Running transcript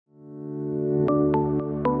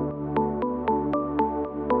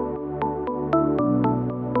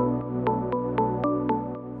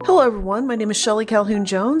Hello everyone, my name is Shelly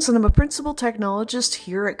Calhoun-Jones and I'm a Principal Technologist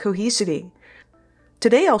here at Cohesity.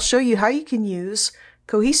 Today I'll show you how you can use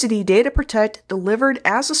Cohesity DataProtect delivered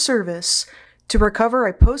as a service to recover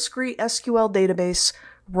a Postgres SQL database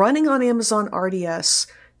running on Amazon RDS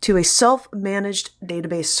to a self-managed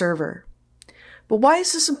database server. But why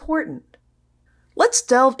is this important? Let's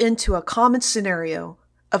delve into a common scenario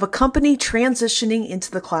of a company transitioning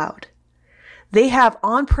into the cloud. They have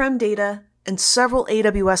on-prem data and several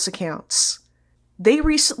AWS accounts. They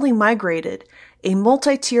recently migrated a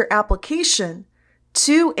multi-tier application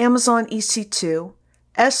to Amazon EC2,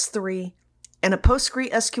 S3, and a Postgres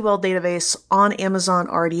SQL database on Amazon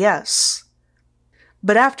RDS.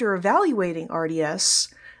 But after evaluating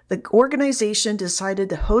RDS, the organization decided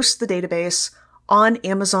to host the database on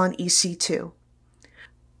Amazon EC2.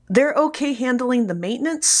 They're okay handling the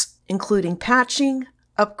maintenance, including patching,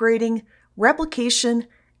 upgrading, replication,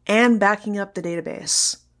 and backing up the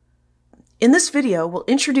database. In this video, we'll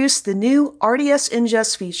introduce the new RDS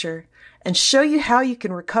ingest feature and show you how you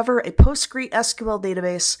can recover a Postgres SQL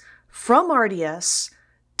database from RDS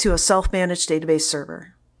to a self-managed database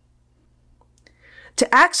server.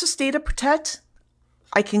 To access DataProtect,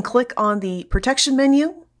 I can click on the Protection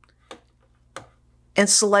menu and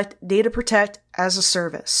select DataProtect as a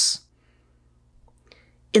service.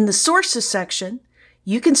 In the Sources section,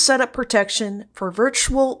 you can set up protection for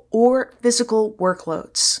virtual or physical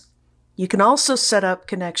workloads. You can also set up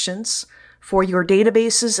connections for your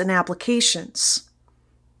databases and applications.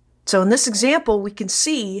 So in this example, we can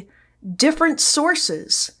see different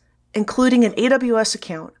sources, including an AWS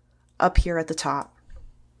account up here at the top.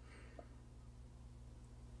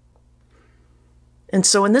 And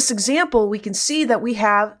so in this example, we can see that we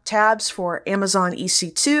have tabs for Amazon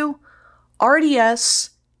EC2, RDS,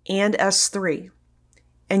 and S3.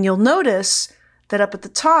 And you'll notice that up at the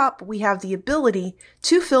top, we have the ability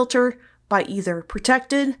to filter by either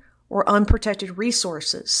protected or unprotected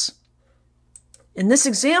resources. In this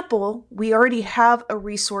example, we already have a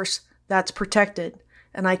resource that's protected,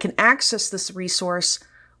 and I can access this resource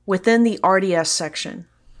within the RDS section.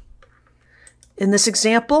 In this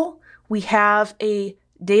example, we have a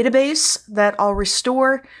database that I'll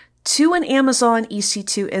restore to an Amazon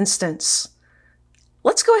EC2 instance.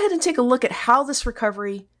 Let's go ahead and take a look at how this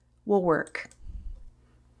recovery will work.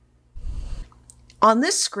 On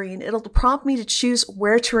this screen, it'll prompt me to choose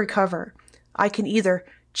where to recover. I can either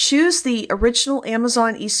choose the original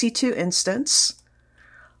Amazon EC2 instance,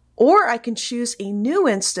 or I can choose a new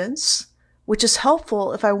instance, which is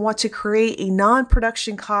helpful if I want to create a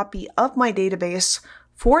non-production copy of my database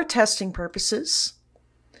for testing purposes.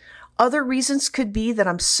 Other reasons could be that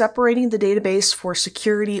I'm separating the database for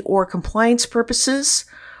security or compliance purposes,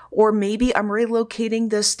 or maybe I'm relocating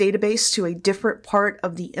this database to a different part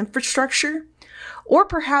of the infrastructure, or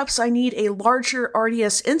perhaps I need a larger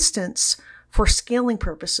RDS instance for scaling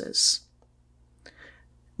purposes.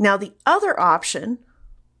 Now, the other option,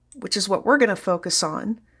 which is what we're going to focus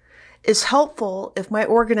on, is helpful if my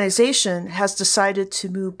organization has decided to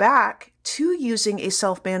move back to using a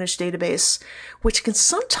self-managed database, which can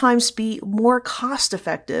sometimes be more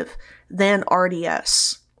cost-effective than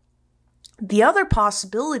RDS. The other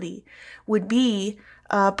possibility would be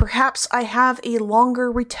perhaps I have a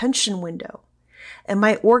longer retention window and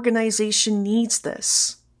my organization needs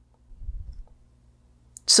this.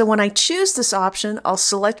 So when I choose this option, I'll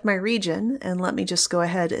select my region, and let me just go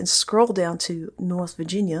ahead and scroll down to North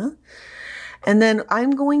Virginia. And then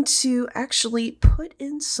I'm going to actually put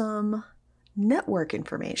in some network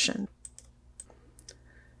information.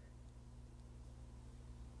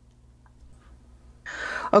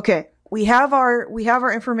 Okay, we have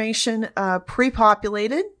our information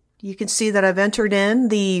pre-populated. You can see that I've entered in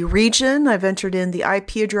the region, I've entered in the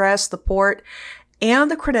IP address, the port, and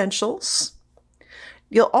the credentials.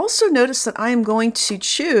 You'll also notice that I am going to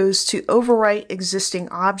choose to overwrite existing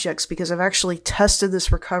objects because I've actually tested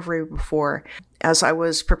this recovery before as I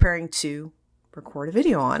was preparing to record a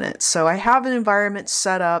video on it. So I have an environment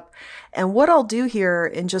set up, and what I'll do here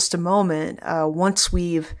in just a moment, once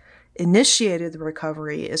we've initiated the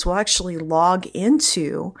recovery, is we'll actually log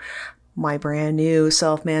into my brand new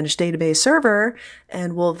self-managed database server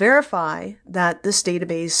and we'll verify that this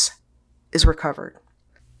database is recovered.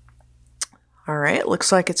 All right,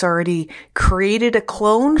 looks like it's already created a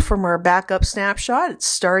clone from our backup snapshot. It's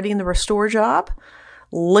starting the restore job.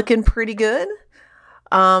 Looking pretty good.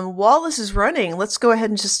 While this is running, let's go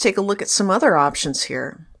ahead and just take a look at some other options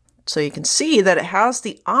here. So you can see that it has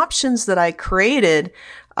the options that I created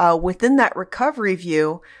within that recovery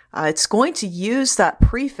view. It's going to use that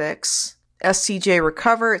prefix SCJ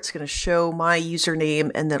recover, it's going to show my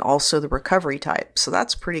username and then also the recovery type. So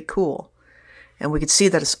that's pretty cool. And we can see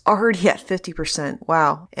that it's already at 50%.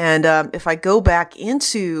 Wow. And if I go back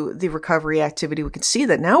into the recovery activity, we can see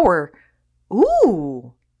that now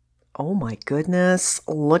ooh, oh my goodness.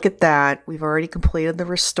 Look at that. We've already completed the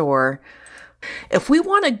restore. If we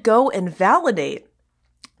want to go and validate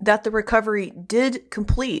that the recovery did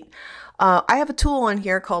complete, I have a tool on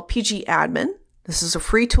here called PG Admin. This is a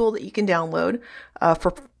free tool that you can download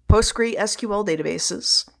for Postgres SQL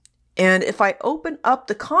databases. And if I open up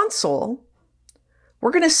the console,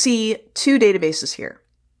 we're going to see two databases here.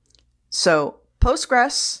 So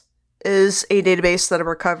Postgres is a database that I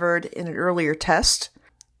recovered in an earlier test,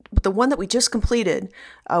 but the one that we just completed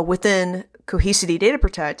within Cohesity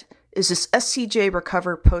DataProtect is this SCJ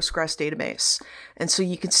Recover Postgres database. And so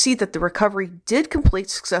you can see that the recovery did complete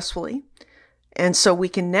successfully. And so we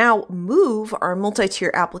can now move our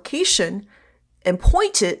multi-tier application and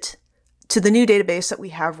point it to the new database that we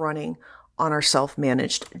have running on our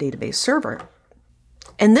self-managed database server.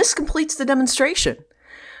 And this completes the demonstration.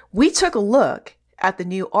 We took a look at the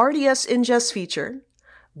new RDS ingest feature,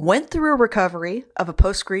 went through a recovery of a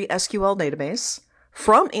Postgres SQL database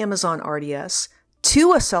from Amazon RDS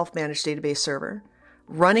to a self-managed database server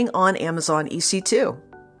running on Amazon EC2.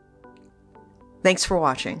 Thanks for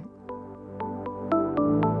watching.